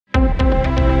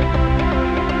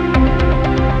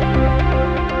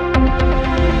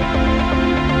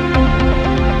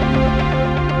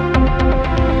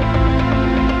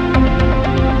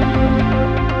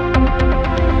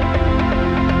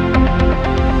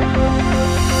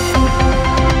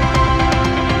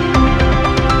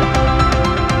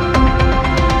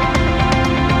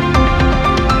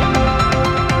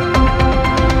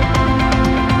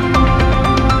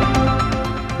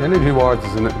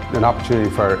awards is an opportunity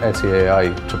for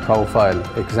SEAI to profile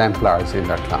exemplars in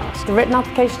their class. The written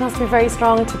application has to be very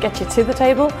strong to get you to the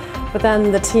table, but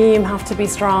then the team have to be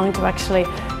strong to actually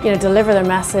deliver their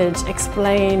message,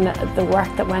 explain the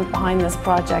work that went behind this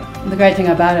project. The great thing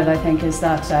about it, I think, is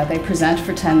that they present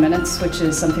for 10 minutes, which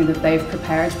is something that they've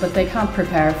prepared, but they can't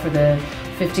prepare for the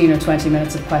 15 or 20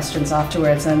 minutes of questions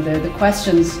afterwards, and the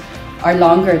questions are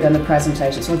longer than the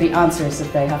presentations, or the answers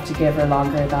that they have to give are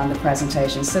longer than the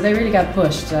presentations. So they really get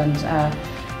pushed and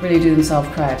really do themselves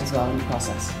proud as well in the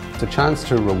process. It's a chance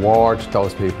to reward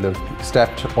those people who've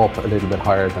stepped up a little bit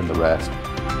higher than the rest.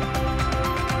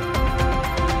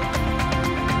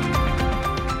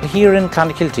 Here in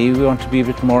Clonakilty we want to be a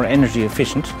bit more energy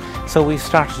efficient, so we've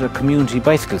started a community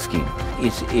bicycle scheme.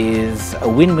 It is a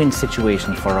win-win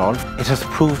situation for all. It has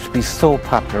proved to be so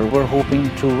popular. We're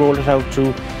hoping to roll it out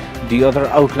to the other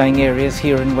outlying areas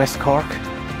here in West Cork.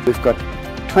 We've got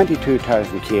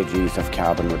 22,000 kgs of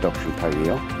carbon reduction per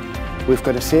year. We've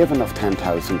got a saving of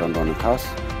 10,000 on running costs.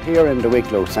 Here in the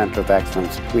Wicklow Centre of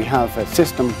Excellence, we have a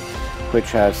system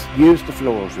which has used the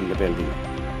floors in the building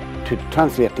to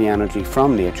translate the energy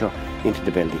from nature into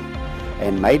the building.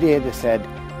 In my day they said,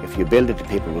 if you build it, the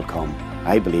people will come.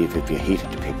 I believe if you heat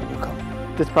it, the people will come.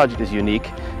 This project is unique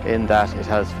in that it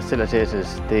has facilitated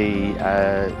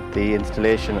the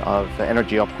installation of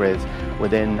energy upgrades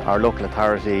within our local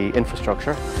authority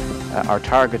infrastructure. Our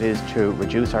target is to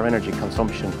reduce our energy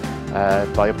consumption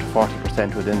by up to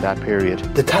 40% within that period.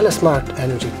 The Smart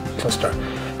Energy Cluster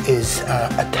is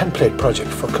a template project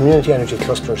for community energy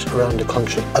clusters around the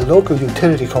country. A local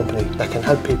utility company that can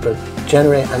help people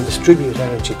generate and distribute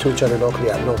energy to each other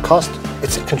locally at no cost.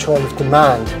 It's a control of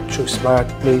demand through smart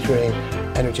metering,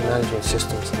 energy management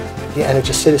systems. The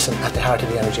energy citizen at the heart of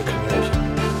the energy community.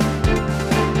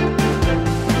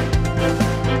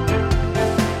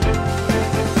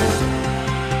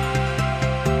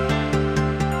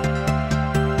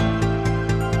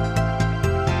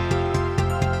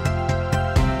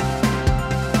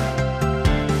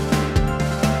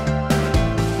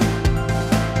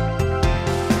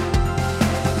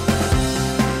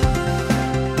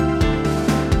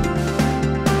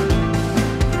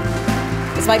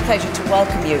 It's my pleasure to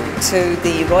welcome you to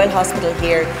the Royal Hospital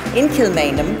here in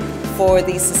Kilmainham for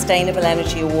the Sustainable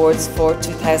Energy Awards for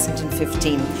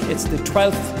 2015. It's the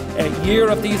 12th year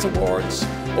of these awards,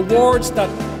 awards that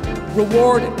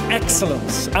reward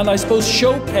excellence and I suppose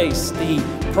showcase the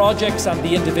projects and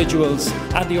the individuals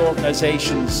and the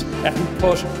organisations who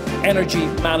put energy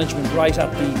management right at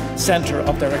the centre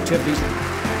of their activities.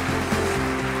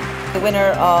 The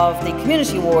winner of the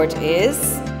Community Award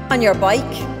is On Your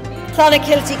Bike,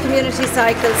 Clonakilty Community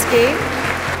Cycle Scheme.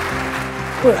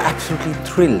 We're absolutely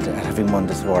thrilled at having won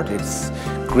this award. It's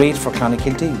great for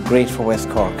Clonakilty, great for West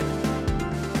Cork.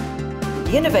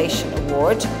 The Innovation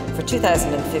Award for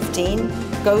 2015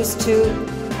 goes to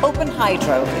Open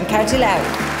Hydro in County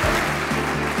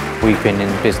Louth. We've been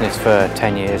in business for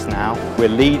 10 years now. We're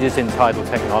leaders in tidal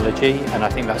technology and I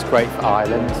think that's great for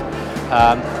Ireland.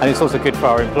 And it's also good for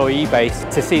our employee base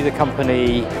to see the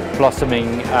company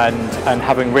blossoming and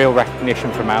having real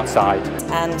recognition from outside.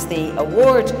 And the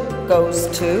award goes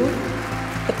to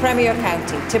the Premier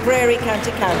County, Tipperary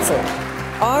County Council,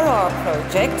 RR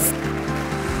Projects,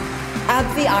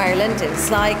 AbbVie Ireland in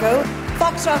Sligo,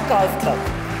 Foxrock Golf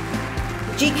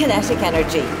Club, G-Kinetic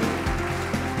Energy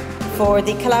for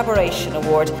the Collaboration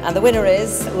Award, and the winner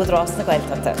is Udros na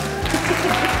Gaeltachta.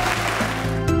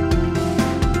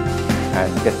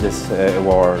 And to get this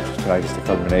award tonight is the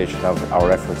culmination of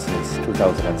our efforts since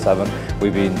 2007.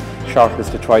 We've been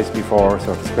shortlisted twice before,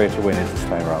 so it's great to win it this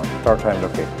time around. Third time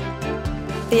lucky.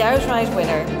 The outright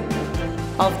winner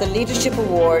of the Leadership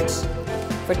Award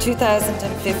for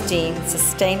 2015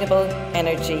 Sustainable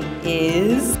Energy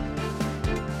is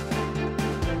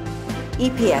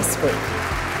EPS Group.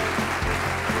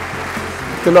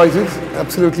 Delighted,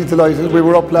 absolutely delighted. We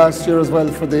were up last year as well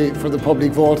for the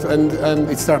public vote, and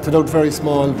it started out very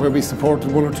small where we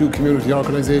supported one or two community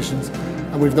organisations,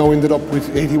 and we've now ended up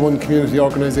with 81 community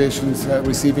organisations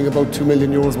receiving about €2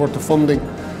 million worth of funding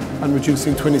and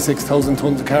reducing 26,000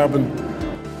 tonnes of carbon.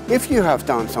 If you have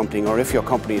done something, or if your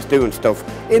company is doing stuff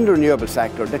in the renewable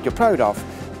sector that you're proud of,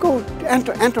 go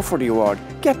enter for the award,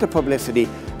 get the publicity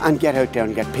and get out there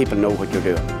and get people know what you're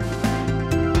doing.